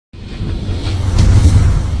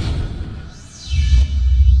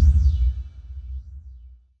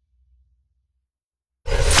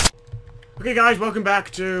Okay, guys, welcome back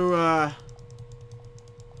to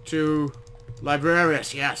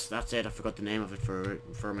Librariis. Yes, that's it. I forgot the name of it for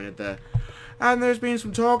a minute there. And there's been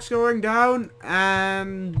some talks going down,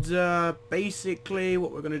 and basically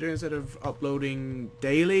what we're going to do, instead of uploading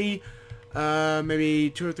daily, maybe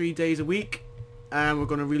 2 or 3 days a week, and we're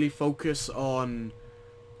going to really focus on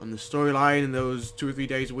the storyline in those 2 or 3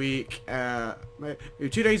 days a week. Maybe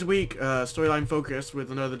 2 days a week, storyline focus,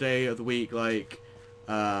 with another day of the week, like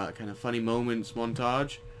kind of funny moments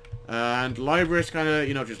montage. And Librariis kind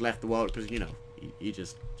of, just left the world because, he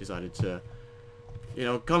just decided to,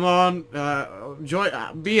 come on,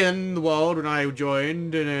 be in the world when I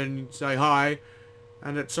joined, and then say hi,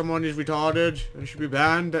 and that someone is retarded and should be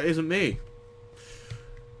banned. That isn't me.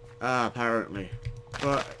 Apparently.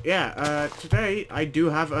 But yeah, today I do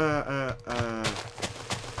have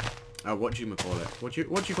what do you call it? What do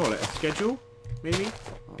you call it? A schedule, maybe?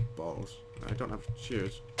 Oh, balls! I don't have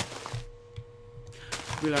shoes. I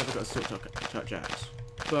realize I've got a silk touch axe,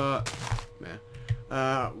 but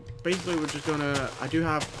yeah. Basically, we're just gonna. I do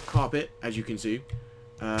have carpet, as you can see,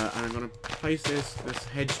 and I'm gonna place this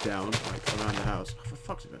hedge down like around the house. Oh, for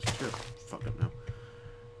fuck's sake, that's true. Fucked up now.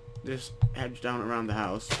 This hedge down around the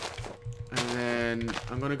house. And then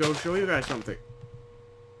I'm gonna go show you guys something.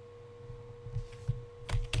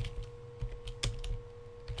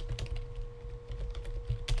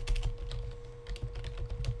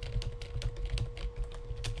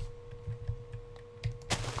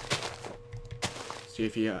 See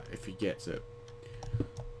if he gets it.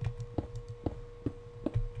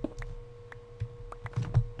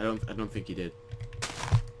 I don't think he did.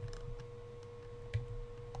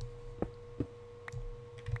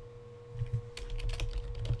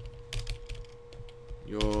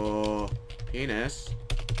 Your penis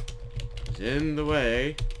is in the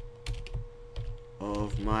way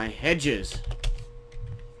of my hedges.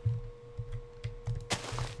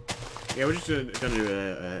 Yeah, we're just gonna do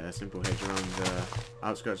a simple hedge around the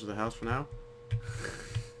outskirts of the house for now.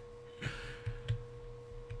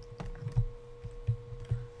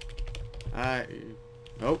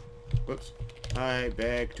 Whoops. I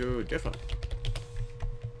beg to differ.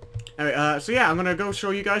 Anyway, so yeah, I'm gonna go show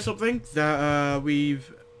you guys something that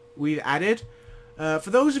we've added. For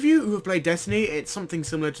those of you who have played Destiny, it's something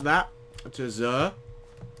similar to that, to Xur.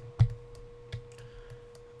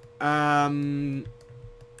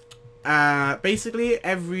 Basically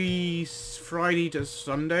every Friday to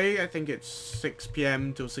Sunday, I think it's 6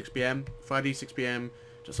 PM till 6 PM. Friday 6 PM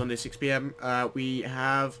to Sunday 6 PM. We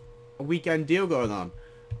have a weekend deal going on,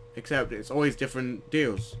 except it's always different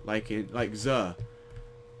deals, like Xur.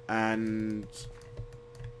 And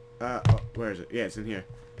where is it? Yeah, it's in here.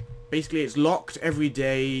 Basically, it's locked every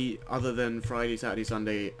day other than Friday, Saturday,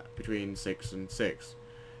 Sunday between 6 and 6,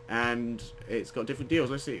 and it's got different deals.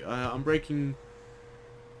 Let's see.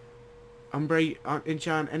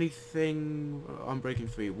 Enchant anything. Unbreaking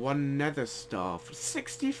 3. 1 nether staff.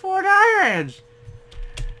 64 diamonds.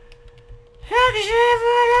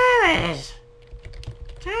 64 diamonds.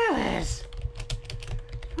 Diamonds.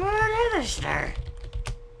 For a nether star.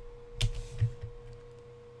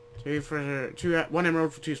 1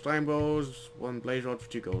 emerald for 2 slime balls, 1 blaze rod for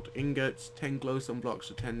 2 gold ingots, 10 glowstone blocks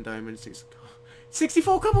for 10 diamonds,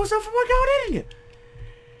 64 cobblestone for 1 gold ingot!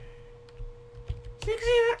 60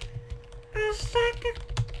 a stack of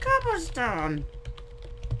cobblestone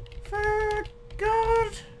for a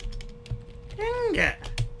gold ingot.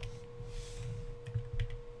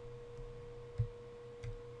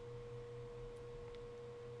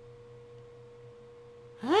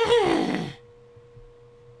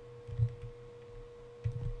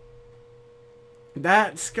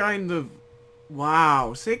 That's kind of...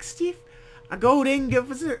 wow. 60... a gold ingot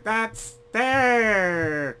was it? That's...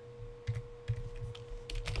 there!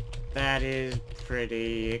 That is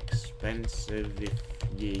pretty expensive if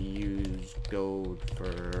you use gold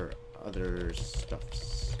for other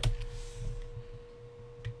stuffs.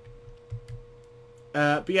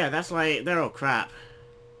 But yeah, that's like... they're all crap.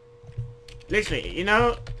 Literally,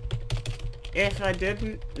 if I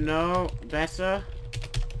didn't know better,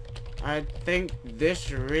 I think this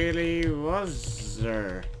really was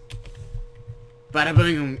Xur. Bada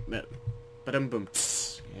boom, bada boom.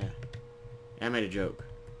 Yeah, I made a joke.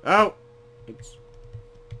 Oh, it's...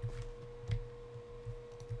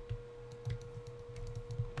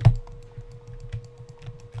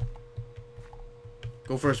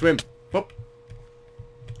 go for a swim. Whoop.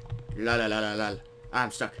 La la la la la. I'm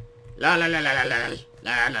stuck. La la la la la la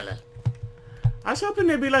la la la. I was hoping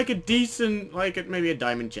there'd be like a decent, like maybe a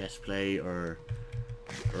diamond chest plate, or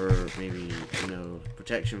maybe,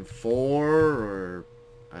 protection 4, or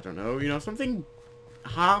I don't know, something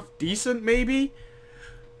half decent, maybe.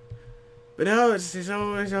 But no, it's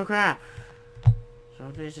all crap.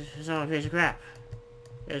 It's all a piece of crap.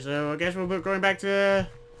 Yeah, so I guess we're going back to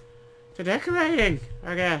decorating,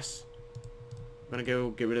 I guess. I'm gonna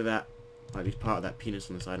go get rid of that, at least part of that penis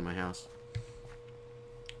on the side of my house.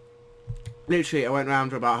 Literally, I went around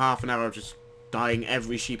for about half an hour of just dyeing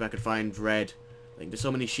every sheep I could find red. Like, there's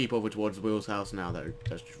so many sheep over towards Will's house now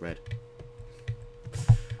that's just red.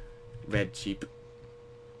 Red sheep.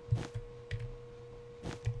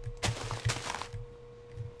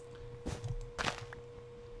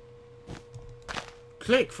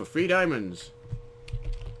 Click for 3 diamonds.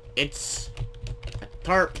 It's a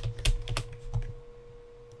tarp.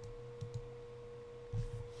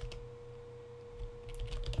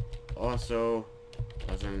 Also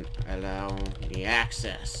doesn't allow me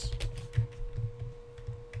access.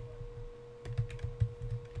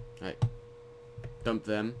 Right. Dump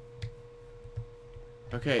them.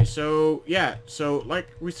 Okay, so yeah, so like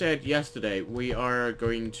we said yesterday, we are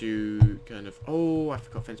going to kind of, oh, I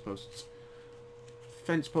forgot fence posts.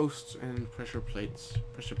 Fence posts and pressure plates.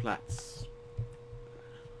 Pressure plats.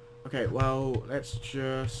 Okay, well, let's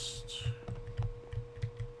just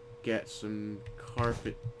get some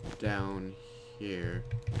carpet down here.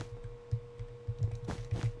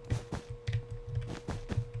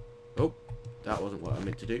 Oh, that wasn't what I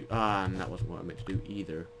meant to do. Ah, and that wasn't what I meant to do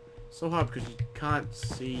either. So hard because you can't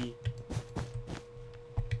see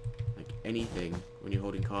like anything when you're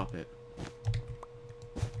holding carpet.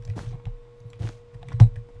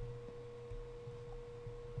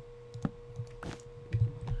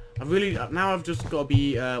 Now I've just got to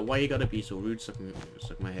be, why you gotta be so rude, suck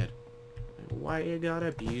my head. Why you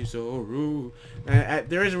gotta be so rude?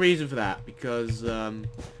 There is a reason for that, because,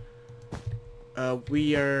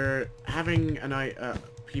 we are having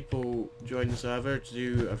people join the server to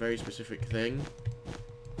do a very specific thing.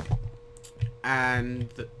 And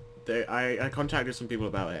I contacted some people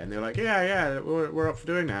about it, and they're like, yeah, we're up for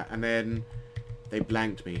doing that. And then they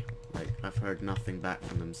blanked me. Like, I've heard nothing back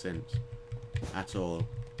from them since. At all.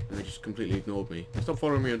 And they just completely ignored me. They stopped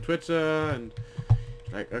following me on Twitter, and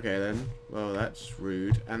like, okay then, well that's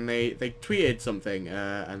rude. And they tweeted something,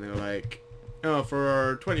 and they were like, oh, for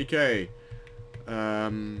our 20k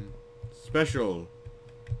special,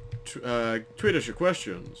 tweet us your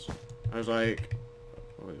questions. I was like,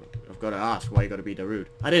 well, I've got to ask why you got to be that rude.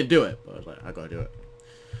 I didn't do it, but I was like, I got to do it.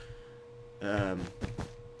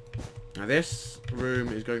 Now this room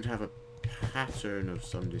is going to have a pattern of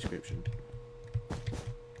some description.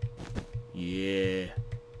 Yeah.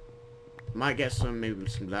 Might get maybe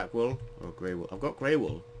some black wool or grey wool. I've got grey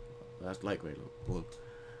wool. That's light grey wool.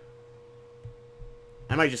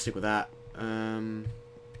 I might just stick with that.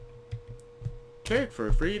 Check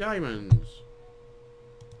for 3 diamonds.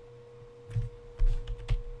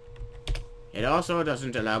 It also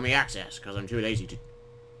doesn't allow me access because I'm too lazy to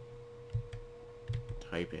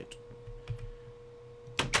type it.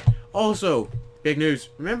 Also, big news.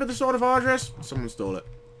 Remember the Sword of Ardress? Someone stole it.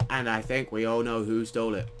 And I think we all know who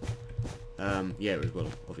stole it. Yeah, it was Will,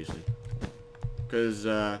 obviously. Because,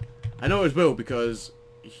 I know it was Will because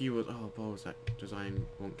he was... Oh, balls, that design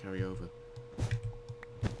won't carry over.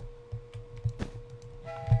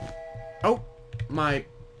 Oh, my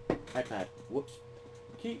iPad. Whoops.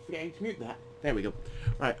 Keep forgetting to mute that. There we go.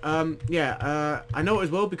 Right, yeah, I know it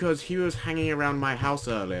was Will because he was hanging around my house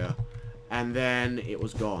earlier. And then it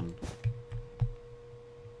was gone.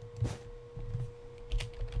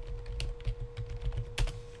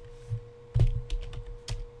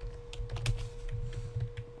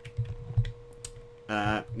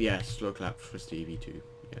 Yes, slow clap for Stevey too.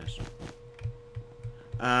 Yes.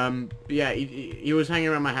 Yeah, he was hanging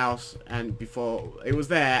around my house, and before it was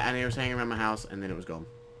there, and he was hanging around my house, and then it was gone.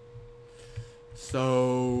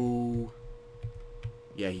 So,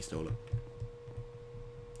 yeah, he stole it.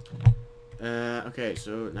 Okay,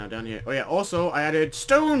 so now down here. Oh yeah, also I added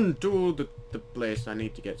stone to the place. I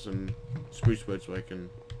need to get some spruce wood so I can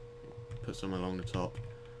put some along the top.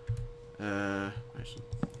 Actually,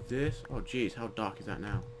 this. Oh jeez, how dark is that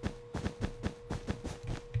now?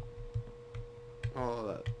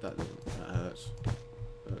 Oh, that hurts.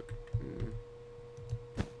 Look.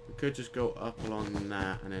 We could just go up along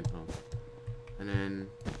that and then and then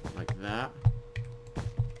like that.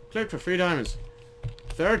 Click for 3 diamonds.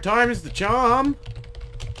 3rd time is the charm.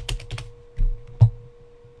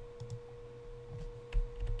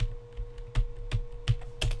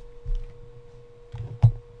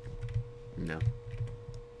 No.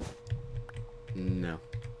 No.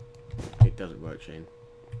 It doesn't work, Shane.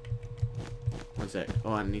 One sec.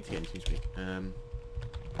 Oh, I need to get into TeamSpeak.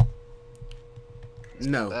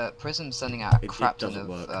 No. Prism's sending out a It crap ton doesn't of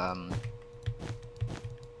work.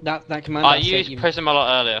 That command. I used Prism a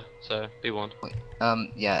lot earlier, so be warned.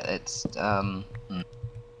 yeah, it's Yeah,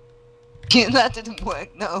 that didn't work.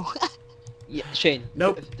 No. Yeah, Shane.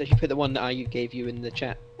 Nope. Did you put the one that I gave you in the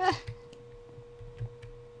chat?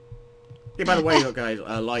 Yeah, by the way, look, guys,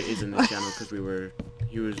 Light is in this channel because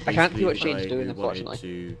he was. I can't see what basically the Shane's guy doing, who wanted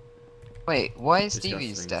unfortunately. to- Wait, why is Discuss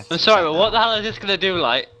Stevie's things. death? I'm sorry, but what the hell is this gonna do,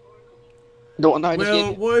 like? Don't know. I just Well,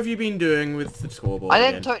 gave you. what have you been doing with the scoreboard? I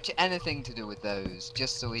didn't again? touch anything to do with those.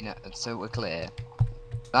 Just so we know, so we're clear.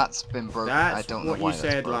 That's been broken. That's I don't know what why you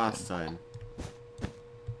said that's broken. last time.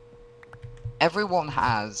 Everyone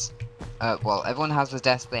has, well, everyone has the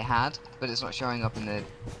deaths they had, but it's not showing up in the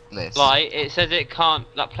list. Like, it says it can't.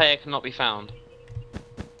 That player cannot be found.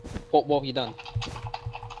 What have you done?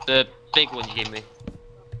 The big one you gave me.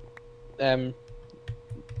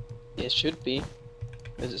 It should be,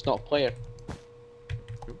 because it's not a player.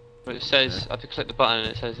 But it says I have to click the button and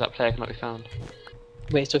it says that player cannot be found.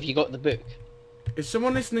 Wait, so if you got the book? Is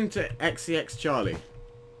someone listening to XCX Charlie?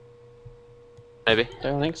 Maybe. I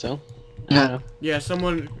don't think so. I No. don't know. Yeah,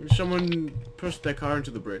 someone pushed their car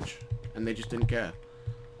into the bridge, and they just didn't care.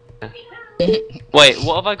 Wait,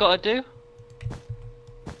 what have I got to do?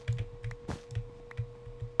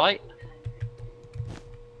 Right?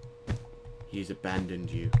 He's abandoned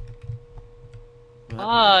you. Well, that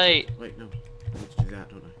Right. means- Wait, no. I need to do that,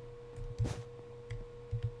 don't I?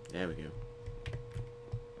 There we go.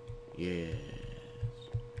 Yes.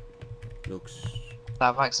 Looks. I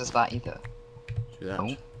don't have access to that either. Do that.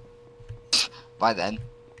 Oh. By then.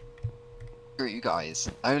 Screw you guys.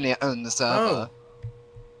 I only own the server.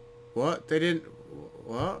 What? They didn't.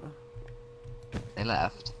 What? They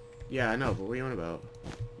left. Yeah, I know, but what are you on about?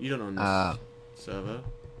 You don't own this server.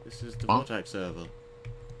 This is the What? Vortex server.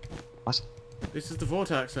 What? This is the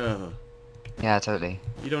Vortex server. Yeah, totally.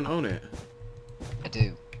 You don't own it. I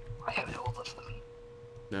do. I own all of them.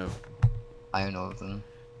 No. I own all of them.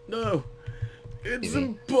 No! It's Stevey.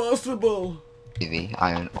 impossible! TV,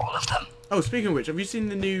 I own all of them. Oh, speaking of which, have you seen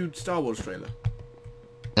the new Star Wars trailer?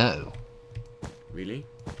 No. Really?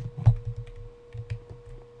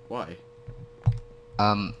 Why?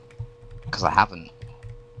 Because I haven't.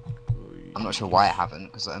 Oh, I'm not sure why I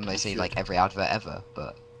haven't, because they see like every advert ever,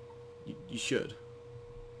 but... You should.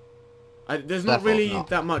 There's not Therefore really not.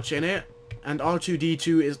 that much in it, and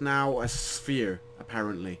R2-D2 is now a sphere,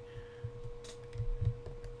 apparently.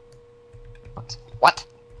 What? What?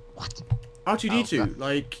 What? R2-D2,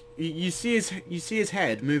 like you see his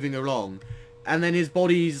head moving along, and then his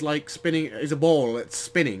body's like spinning. Is a ball that's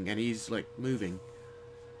spinning, and he's like moving.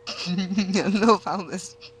 I don't know about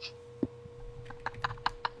this.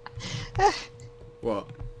 What?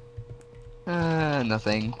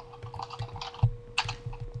 Nothing.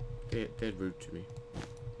 They're rude to me.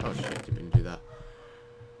 Oh shit! Didn't mean to do that.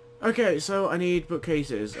 Okay, so I need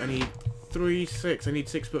bookcases. I need 6. I need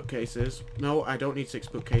 6 bookcases. No, I don't need 6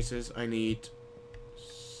 bookcases. I need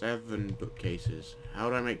 7 bookcases. How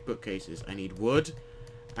do I make bookcases? I need wood,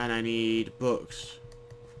 and I need books.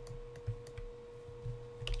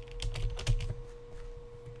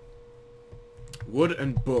 Wood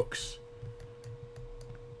and books.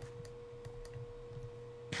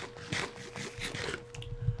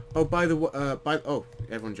 Oh, by the oh,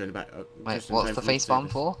 everyone joined back. Wait, just in what's time the for me to face say bomb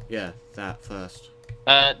this. for? Yeah, that first.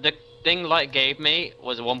 The thing Light gave me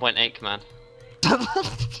was a 1.8 command.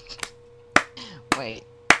 Wait.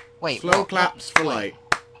 Wait, Slow what? claps for light.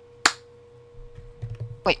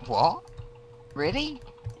 Wait, what? Really?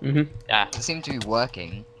 Mhm. Yeah. It seemed to be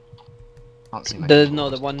working. Can't see my No,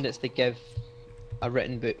 keyboard. the one that's they give a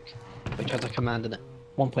written book, which has a command in it.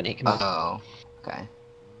 1.8 command. Oh, okay.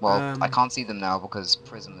 Well, I Um, can't see them now because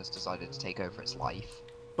Prism has decided to take over its life.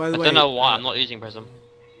 By I the way, don't know why I'm not using Prism.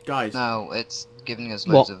 guys. No, it's giving us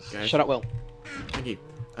What? loads of... Okay. Shut up, Will. Thank you.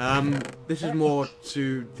 This is more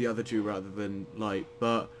to the other two rather than light,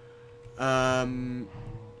 but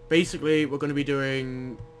basically we're going to be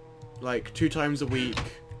doing like 2 times a week,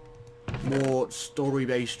 more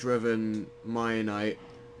story-based driven Maya Night,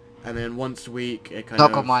 and then once a week it kind Not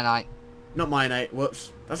of got my night. not Maya Night.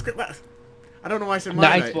 Whoops, that's good. I don't know why I said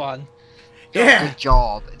Maya Nice Night. one. Yeah. Good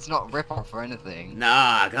job. It's not a rip-off or anything.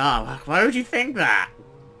 Nah, God, why would you think that?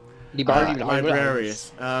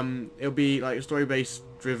 Librariis. Librariis. It'll be like a story-based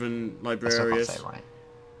driven That's what I can't Librariis. say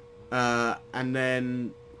right. And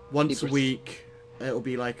then once a Libris. week, it'll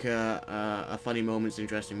be like a funny moments,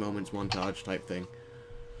 interesting moments montage type thing.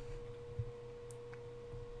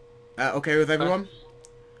 Okay with everyone?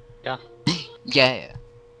 Yeah. Yeah.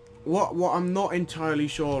 What I'm not entirely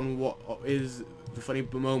sure on what is the funny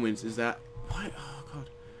moments is that what? Oh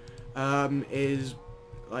god. Is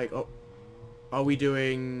like, oh, are we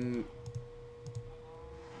doing...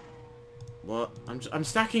 What? I'm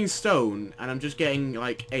stacking stone, and I'm just getting,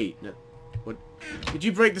 like, 8. No, what? Did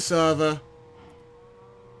you break the server?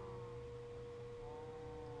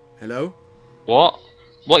 Hello? What?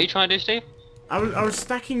 What are you trying to do, Steve? I was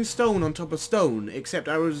stacking stone on top of stone, except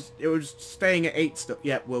it was staying at 8 stone.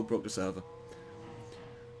 Yeah, Will broke the server.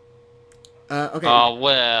 Okay. Oh,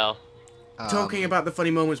 well. Talking about the funny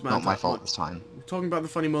moments, man. Not my fault this time. Talking about the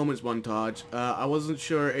funny moments montage, I wasn't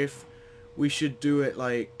sure if we should do it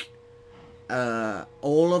like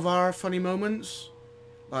all of our funny moments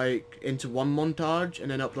like into one montage and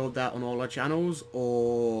then upload that on all our channels,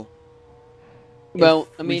 or Well,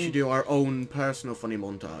 if I we mean, should do our own personal funny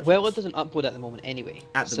montage. well, it doesn't upload at the moment anyway.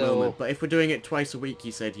 At the moment, but if we're doing it twice a week,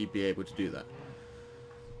 he said he'd be able to do that.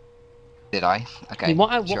 Did I? Okay. I mean,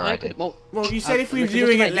 what sure I I could, did. well, Well, you said if we were just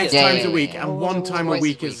doing an it less idea. times a week, and one time a Twice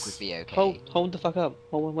week would is... be okay. hold the fuck up.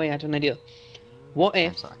 Hold, wait, I had an idea. What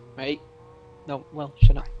I'm if, sorry. right? No, well,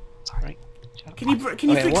 shut up. Sorry. Right? Shut up. Can you Okay,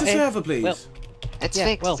 fix what the if- server, please? well, It's yeah,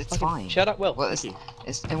 fixed. well, it's fucking fine. shut up, Will. Well, Thank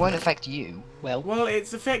it won't affect you. Well, Well,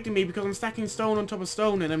 it's affecting me because I'm stacking stone on top of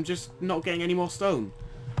stone, and I'm just not getting any more stone.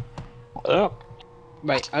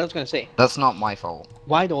 right, I was gonna say, That's not my fault.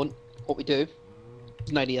 why don't, what we do, it's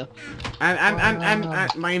an idea.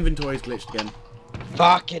 And my inventory's glitched again.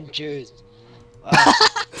 Fucking Jews.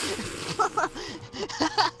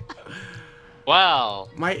 Wow.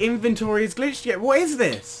 My inventory is glitched yet. What is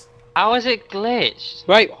this? How is it glitched?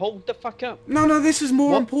 Right, hold the fuck up. No, this is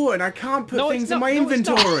more What? important. I can't put No, it's things in not. my No, it's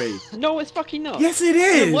not. inventory. No, it's fucking not. Yes, it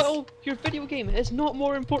is. Well, your video game is not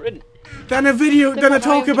more important Than a video. Than a what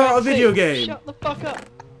talk I'm about a trying to video say. game. Shut the fuck up.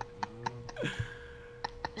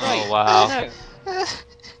 Oh, wow. No.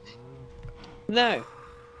 No.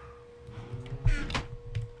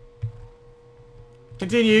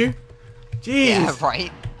 Continue. Jeez. Yeah,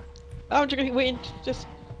 right. I'm just gonna wait and just.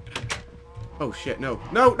 Oh shit! No!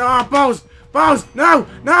 Balls! No!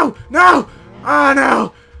 Ah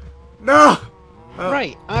no! No!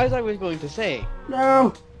 Right, as I was going to say,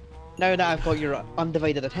 No! now that I've got your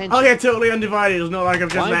undivided attention, I'll get totally undivided. It's not like I've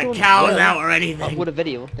just Why let don't cows Will out or anything. upload a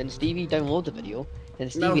video, then Stevie download the video, then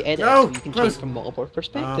No, Stevie edits no, so you can close. change from multiple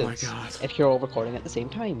perspectives. God. If you're all recording at the same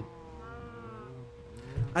time.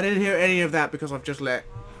 I didn't hear any of that because I've just let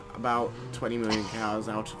about 20 million cows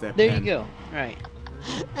out of their There pen. you go. Right.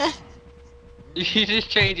 You just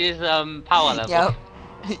change his power level.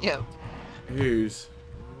 Yep. Yep. Whose?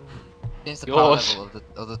 Change the power Yours. level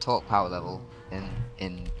of the talk power level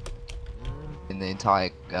in the entire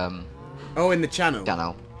Oh, in the channel.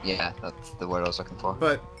 channel. Yeah, that's the word I was looking for.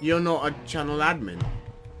 But you're not a channel admin.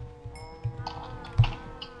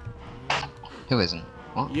 Who isn't?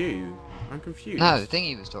 What? You. I'm confused. No,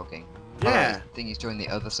 Thingy was talking. Yeah. Oh, Thingy's joined the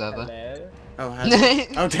other server. Oh,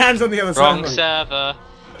 oh, Dan's on the other Wrong side. server.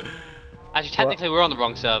 Actually, technically, we're on the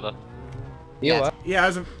wrong server. You Yes. what? Yeah,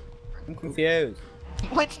 I'm confused.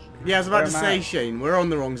 What? I was about Where to am say, I? Shane, we're on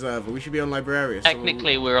the wrong server. We should be on Librariis.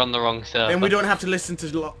 Technically, we're on the wrong server. Then we don't have to listen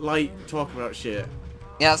to Light talk about shit.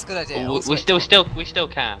 Yeah, that's a good idea. We, Also, we still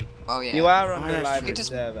can. Oh yeah. You are on Oh, the yeah, library just-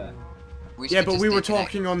 server. We Yeah, should but just we were disconnect.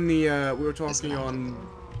 talking on the we were talking Disconnect.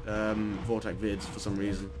 on Vortex vids for some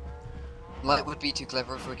reason. Light would be too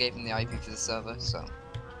clever if we gave him the IP for the server, so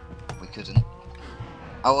we couldn't.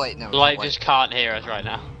 Oh wait, no. Light wait. just can't hear us right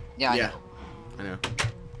now. Yeah, I Yeah. know. I know.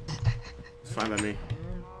 It's fine by me.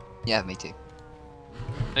 Yeah, me too.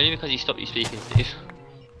 Only because you stopped you speaking, Steve.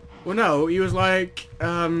 Well, no, he was like,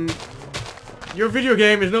 your video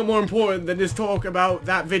game is not more important than this talk about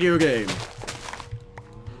that video game.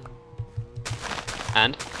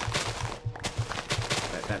 And?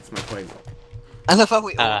 That's my point. I love how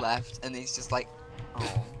we all Uh. left, and he's just like,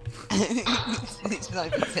 oh. He's not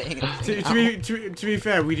even saying anything. To be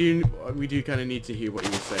fair, we do kind of need to hear what he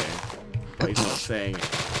was saying, but he's not saying it.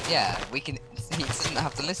 Yeah, we can. He doesn't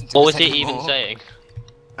have to listen to What us was he anymore. even saying?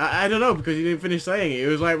 I don't know because he didn't finish saying it. He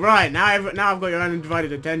was like, right now I've got your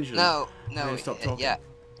undivided attention. No, And no, then stop talking. yeah.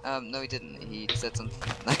 No, he didn't. He said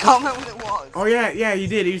something. I can't remember what it was. Oh yeah, he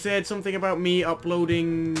did. He said something about me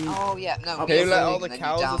uploading. Oh yeah, no. Okay, me you let all uploading the and then you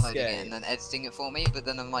cows downloading escape. it and then editing it for me, but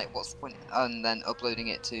then I'm like, what's the point? And then uploading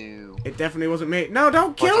it to. It definitely wasn't me. No,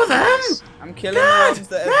 don't kill them! ProjectRenderz. I'm killing God! the ones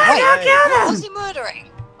that No, have don't escaped. kill them! What's he murdering?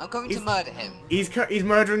 I'm going to He's- murder him. He's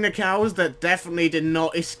murdering the cows that definitely did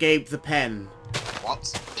not escape the pen. What?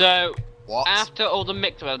 So, What? after all the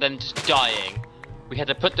mix of them just dying, we had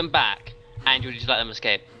to put them back, and you just let them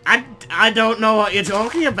escape. I don't know what you're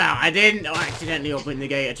talking about. I didn't accidentally open the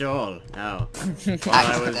gate at all. No. While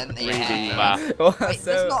I was Accidentally, reading them. Wow. Well, Wait, so,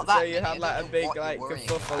 there's not that so you many, had I like a don't big know what like you're worrying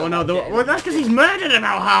kerfuffle Well, no, about getting well that's because he's murdered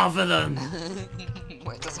about half of them.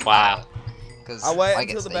 It doesn't Wow. matter. Because I'll wait I until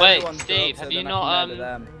get the saved. baby Wait, one's Steve, up, have so you then I not, can murder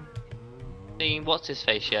them. Seen what's his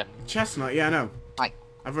face yet? Chestnut, yeah, I know. Hi.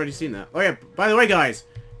 I've already seen that. Oh yeah, by the way, guys,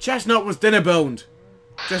 Chestnut was Dinnerboned.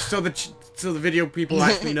 Just so the video people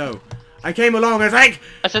actually know. I came along, I was like,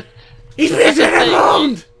 That's a, he's been that's the thing,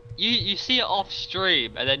 Dinnerboned! you see it off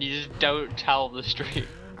stream and then you just don't tell the stream.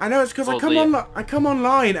 I know, it's because I Well, come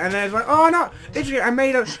online and then it's like, oh no, literally,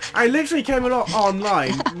 I literally came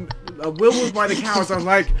online, Will was by the cows, I was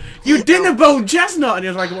like, you Dinnerboned Chestnut! And he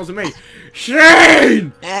was like, it wasn't me.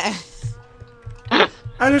 Shane!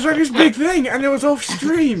 And it's like this big thing, and it was off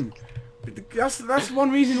stream. That's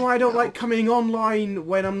one reason why I don't like coming online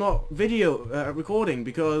when I'm not video recording,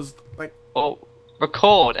 because like. Or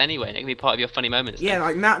record anyway, and it can be part of your funny moments. Yeah,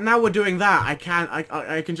 like now we're doing that.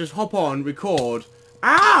 I can just hop on, record.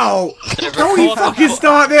 Ow! Don't you fucking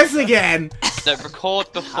start this again! No,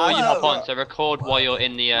 record before you hop on. So record while you're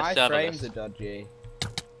in the My server frames list. are dodgy.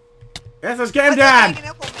 Yes, let's get him down.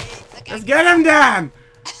 Let's get him down.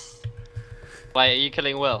 Wait, are you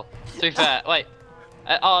killing Will? To be fair, wait.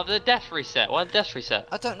 Oh, the death reset. Why the death reset?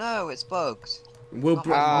 I don't know. It's bugged. Will I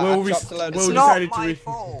chopped a load of It's Will not decided to my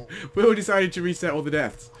fault. Will decided to reset all the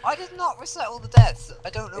deaths. I did not reset all the deaths. I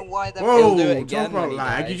don't know why they're. Whoa! do it Talk again about when he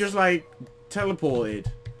lag. You dies. just like teleported.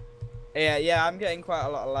 Yeah, I'm getting quite a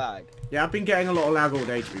lot of lag. Yeah, I've been getting a lot of lag all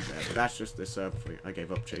day to be fair, but that's just this server thing. I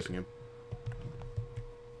gave up chasing him.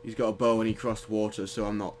 He's got a bow and he crossed water, so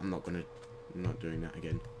I'm not doing that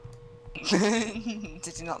again.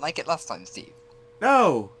 Did you not like it last time, Steve?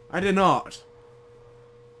 No, I did not.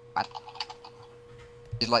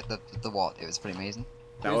 You like the what? It was pretty amazing.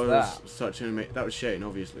 That Who's was that? such an that was Shane,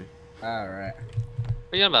 obviously. Alright.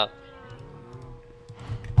 What are you on about?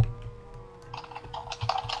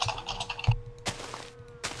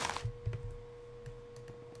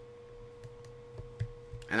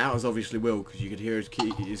 And that was obviously Will, because you could hear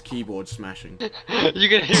his keyboard smashing. You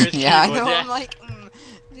can hear his Yeah, I keyboard, know. yeah. I'm like,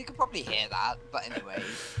 you could probably hear that, but anyway,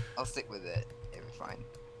 I'll stick with it. It'll be fine.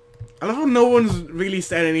 I love how no one's really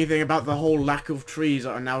said anything about the whole lack of trees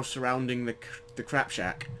that are now surrounding the crap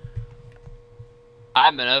shack. I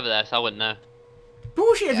haven't been over there, so I wouldn't know.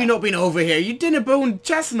 Bullshit have you not been over here, you Dinnerboned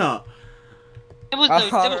Chestnut! There was no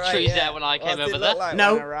Alright, trees yeah. there when I came What's over it there. look like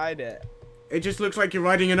No. when I ride it? It just looks like you're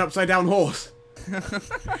riding an upside down horse.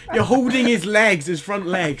 You're holding his legs, his front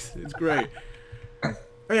legs. It's great. Oh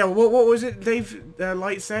yeah, what was it Dave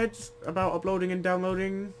Light said about uploading and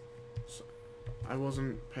downloading? I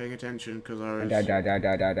wasn't paying attention because I was... Dan,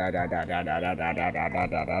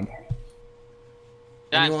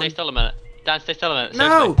 Anyone? stay still a minute. Dan, stay still a minute.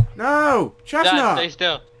 No! seriously. No! Dan, stay Chestnut!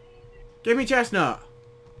 still. Give me Chestnut!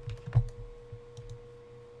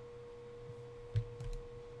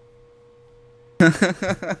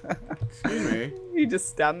 Excuse me. You just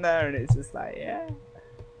stand there and it's just like, yeah.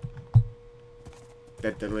 Why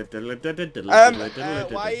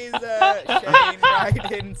is Shane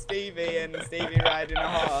riding Stevie and Stevie riding a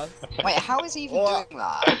horse? Wait, how is he even What? doing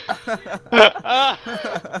that?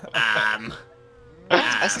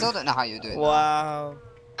 I still don't know how you're doing Wow.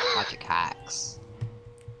 that. Magic hacks.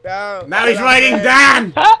 No. Now he's I riding love it.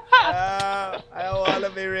 Dan! No, I don't want to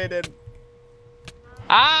be ridden.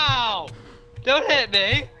 Ow! Don't hit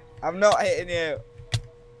me! I'm not hitting you.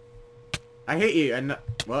 I hit you and...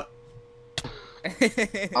 What? Where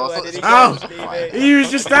thought did this he was go, quiet. Stevie? He was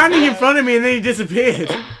just standing in front of me and then he disappeared.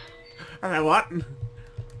 I'm like,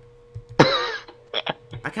 what?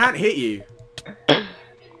 I can't hit you.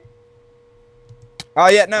 Oh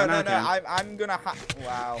yeah, no, Oh, no, no, I no. can. I'm gonna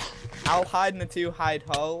wow. I'll hide in the two-hide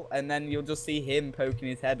hole, and then you'll just see him poking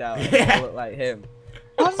his head out, and Yeah. it'll look like him.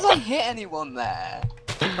 How did I hit anyone there?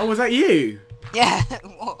 Oh, was that you? Yeah, it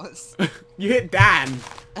was. You hit Dan.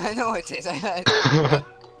 I know I did.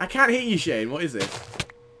 I can't hit you, Shane. What is this?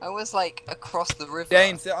 I was like across the river.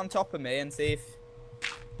 Jane, sit on top of me and see if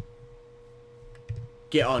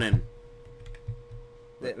Get on him.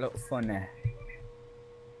 it looks funny.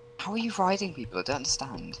 How are you riding people? I don't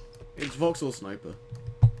understand. It's Voxel Sniper.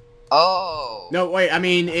 Oh. No, wait. I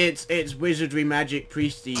mean, it's wizardry, magic,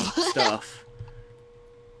 priesty stuff.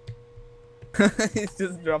 He's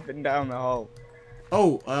just dropping down the hole.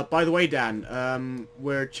 Oh, by the way, Dan,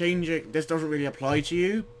 we're changing... This doesn't really apply to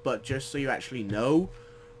you, but just so you actually know,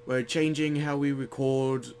 we're changing how we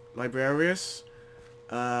record Librariis.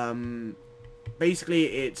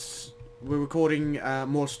 Basically, we're recording a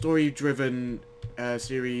more story-driven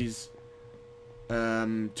series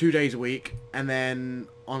 2 days a week, and then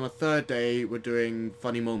on a third day, we're doing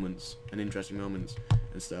funny moments and interesting moments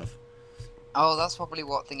and stuff. Oh, that's probably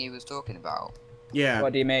what thing he was talking about. Yeah.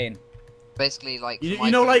 What do you mean? Basically, like. You my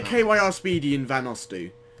know, like funny moments. KYR Speedy and Vanos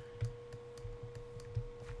do.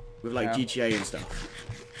 with like No. GTA and stuff.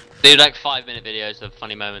 Do like 5-minute videos of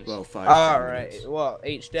funny moments. Well, 5. All 10 right. minutes. What?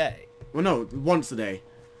 Each day? Well, no, once a day,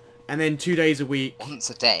 and then 2 days a week. Once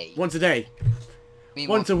a day. Once a day. I mean,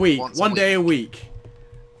 Once a week. once One day a week.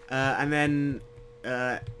 And then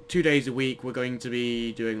 2 days a week we're going to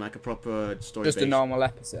be doing like a proper story. Just a normal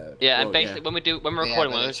episode. Yeah, and Well, basically when we're Yeah,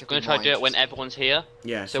 recording, but we're it should going be to try to do more it when interesting. everyone's here.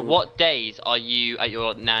 Yeah. So what days are you at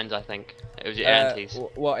your nan's? I think it was your auntie's.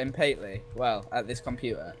 What in Pateley? Well, at this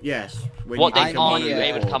computer. Yes. When What you days come are on you and able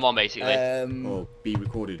to record come on, basically? or be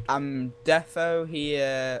recorded? I'm defo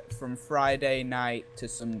here from Friday night to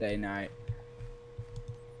Sunday night.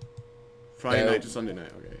 Friday no. night to Sunday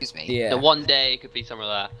night. Okay. Excuse me. Yeah. The one day could be somewhere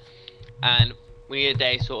there, and we need a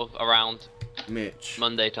day sort of around Mitch.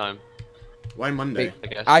 Monday time, Why Monday? I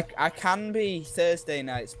guess. I can be Thursday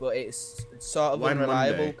nights, but it's sort of Why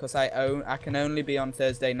unreliable Monday? because I can only be on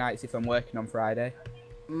Thursday nights if I'm working on Friday.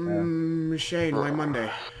 Shane, why Monday?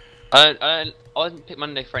 I didn't pick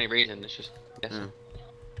Monday for any reason. It's just I guess Yeah.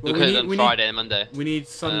 Well, because on Friday and Monday. We need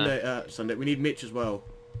Sunday. Sunday. We need Mitch as well.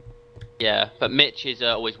 Yeah, but Mitch is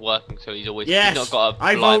always working, so he's always Yes. he's not got a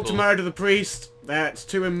I vote to reliable- murder the priest. That's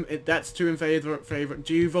two in favor.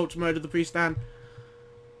 Do you vote to murder the priest, Dan?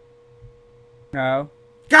 No.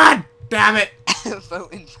 God damn it!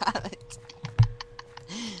 Voting valid.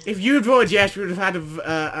 If you had voted yes, we would have had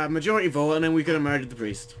a majority vote, and then we could have murdered the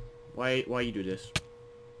priest. Why you do this?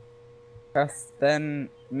 Because then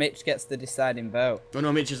Mitch gets the deciding vote. Oh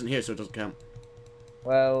no, Mitch isn't here, so it doesn't count.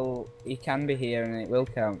 Well, he can be here and it will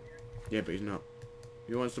count. Yeah, but he's not.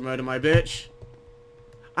 He wants to murder my bitch.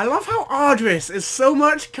 I love how Ardris is so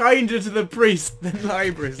much kinder to the priest than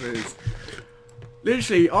Librariis is.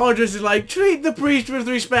 Literally, Ardris is like, treat the priest with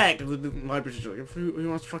respect. Librariis is like, who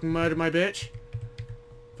wants to fucking murder my bitch?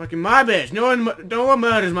 Fucking my bitch. No one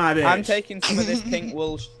murders my bitch. I'm taking some of this pink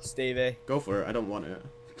wool, Stevie. Go for it. I don't want it.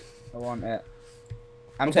 I want it.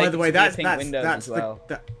 I'm Oh, taking by the way, some of that's your pink windows that's as well.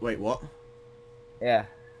 wait, what? Yeah.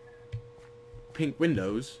 Pink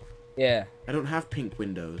windows? Yeah. I don't have pink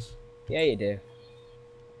windows. Yeah, you do.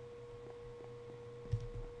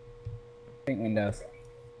 Pink windows.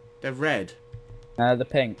 They're red. The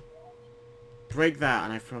pink. Break that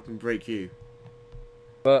and I fucking break you.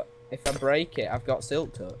 But if I break it, I've got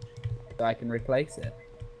silk touch, so I can replace it.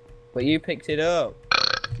 But you picked it up.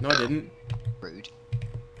 No, I didn't. Rude.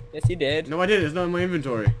 Yes, you did. No, I did. It's not in my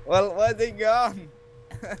inventory. Well, where's it gone?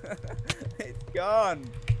 It's gone.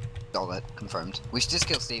 Dollar confirmed. We should just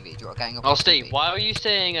kill Stevie. Do you want a gang up? Oh, on Steve, Stevie? why are you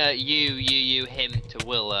saying you, him to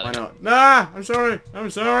Will? Why not? Nah, I'm sorry. I'm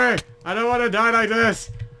sorry. I don't want to die like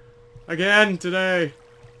this. Again today.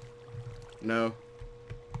 No.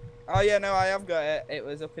 Oh yeah, no, I have got it. It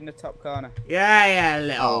was up in the top corner. Yeah,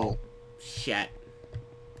 little Oh. shit.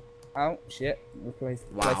 Oh shit! Replaced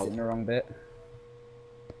Wow. it in the wrong bit.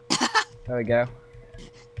 There we go.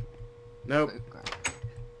 Nope.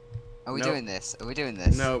 Are we Nope. doing this? Are we doing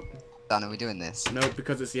this? Nope. Dan, are we doing this? Nope,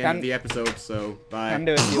 because it's the end of Can- the episode, so bye. Can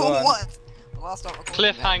do it if you want. What? Well, I'll stop recording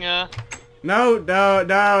then. Cliffhanger. No, don't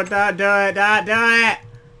do it, don't do it!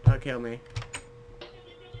 Don't kill me.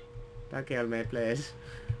 Don't kill me, please.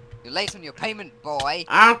 You're late on your payment, boy.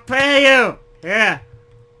 I'll pay you! Here.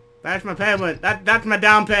 That's my payment. That's my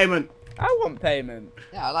down payment. I want payment.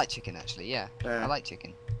 Yeah, I like chicken actually. Yeah, I like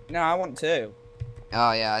chicken. No, I want two.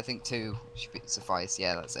 Oh yeah, I think 2 should be suffice.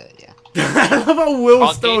 Yeah, that's it. Yeah. I love how Will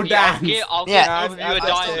stole I'll Dan. give Yeah, both of you I've a got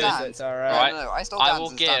diamond. two, diamond. so it's alright. Right. No, I stole I Dan's will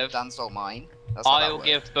and give- Dan stole mine. That's how I that will works.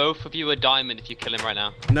 give both of you a diamond if you kill him right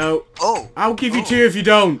now. No. Oh. I'll give you Oh. 2 if you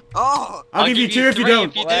don't. Oh. I'll give you 2 if you 3 don't.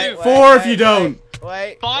 If you Wait, do. wait, 4 if wait, you don't.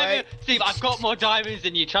 Wait, Five. wait. Steve, I've got more diamonds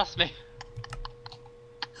than you. Trust me.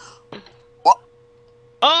 What?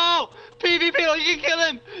 Oh, PvP! Oh, you can kill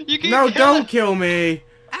him. You can. No, kill don't him. kill me.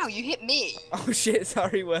 Ow! You hit me. Oh shit!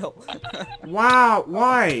 Sorry, Will. Wow,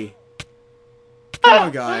 why? Come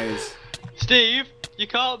on, guys. Steve, you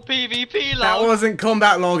can't PvP That log. wasn't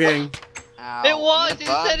combat logging. Ow. It was. I'm It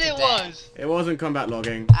gonna said burn it to death. was. It wasn't combat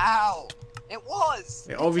logging. Ow! It was.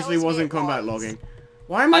 It obviously tells me wasn't it combat was. logging.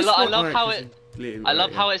 Why am I? I love Alright, how 'cause it- it's bleeding, I love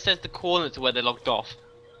right, how yeah. it says the coordinates where they logged off.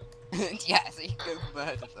 Yeah, so you can go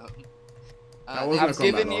murder them. That wasn't a I've combat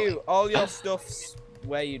given log. you all your stuffs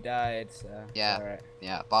where you died, so Yeah. alright.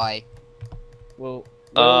 Yeah. Bye. We'll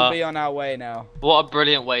Uh, be on our way now. What a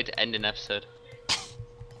brilliant way to end an episode.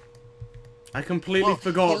 I completely Well, he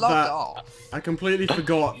forgot logged that. off. I completely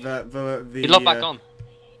forgot that the. You log back on.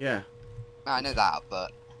 Yeah. I know that,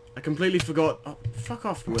 but I completely forgot. Oh, fuck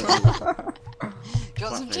off, Will. do you want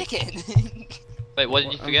some What chicken? Wait, what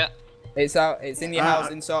did you forget? It's out. It's in your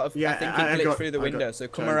house in sort of. yeah, I think I it glitched got- through the I got window. So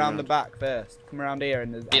come turned around the around. back first. Come around here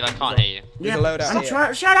and there's. Steve, I can't hear There's yeah, a load out I'm here.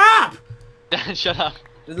 trying. Shut up! you. Shut up.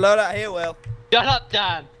 There's a load out here, Will. Shut up,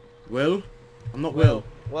 Dan! Will? I'm not Will.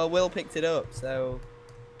 Well, Will picked it up, so...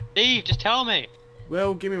 Steve, just tell me.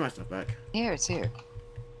 Will, give me my stuff back. Here, it's here.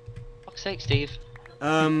 Fuck's sake, Steve.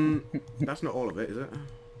 That's not all of it, is it?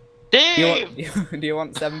 Steve! Do you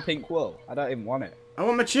want 7 pink wool? I don't even want it. I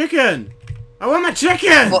want my chicken! I want my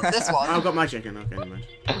chicken! What, this one? I've got my chicken, okay, never mind.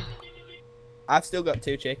 I've still got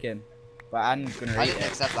 2 chicken, but I'm gonna I eat didn't it.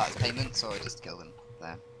 accept that as payment, so I just killed him.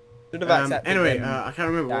 There. Should have accepted Anyway, them. I can't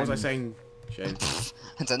remember, what was I Diamond. saying, Shane?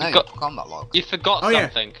 I don't know, You got- combat log. You forgot Oh, yeah.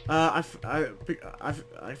 something. I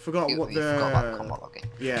forgot You what forgot about combat the... logging.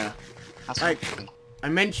 Yeah. That's Like- something. I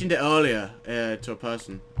mentioned it earlier to a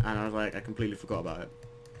person, and I was like, I completely forgot about it.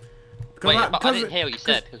 Wait, but I because- didn't hear what you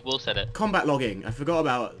said, because Will said it. Combat logging. I forgot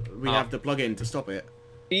about. We Oh. have the plugin to stop it.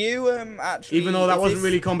 Do you actually? Even though that is wasn't this-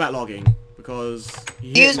 really combat logging, because he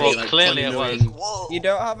hit Excuse me me. like Clearly 20 it was. million- Whoa! You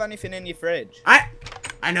don't have anything in your fridge.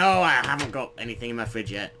 I know I haven't got anything in my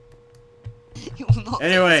fridge yet. You will not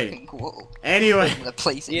Anyway. take pink wool. Anyway, In the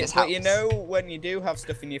place in Yeah, this house. but you know, when you do have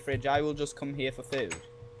stuff in your fridge, I will just come here for food.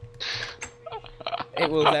 It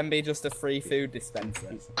will then be just a free food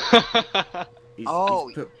dispenser. he's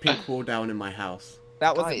Oh. put pink wall down in my house.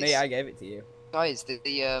 That wasn't me. Guys. I gave it to you. Guys, the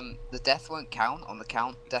death won't count on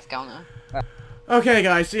the death counter. Okay,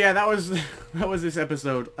 guys. So yeah, that was this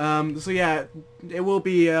episode. So yeah, it will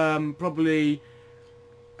be probably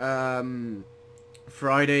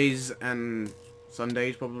Fridays and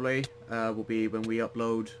Sundays probably will be when we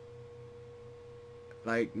upload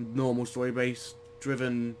like normal story-based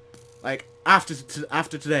driven. Like after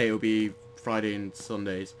today, it'll be Friday and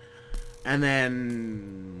Sundays, and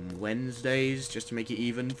then Wednesdays just to make it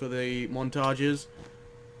even for the montages.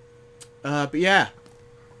 But yeah.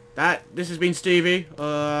 This has been Stevey,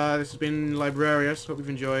 this has been Librariis, hope you've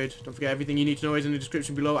enjoyed. Don't forget everything you need to know is in the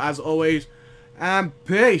description below as always, and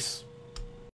peace!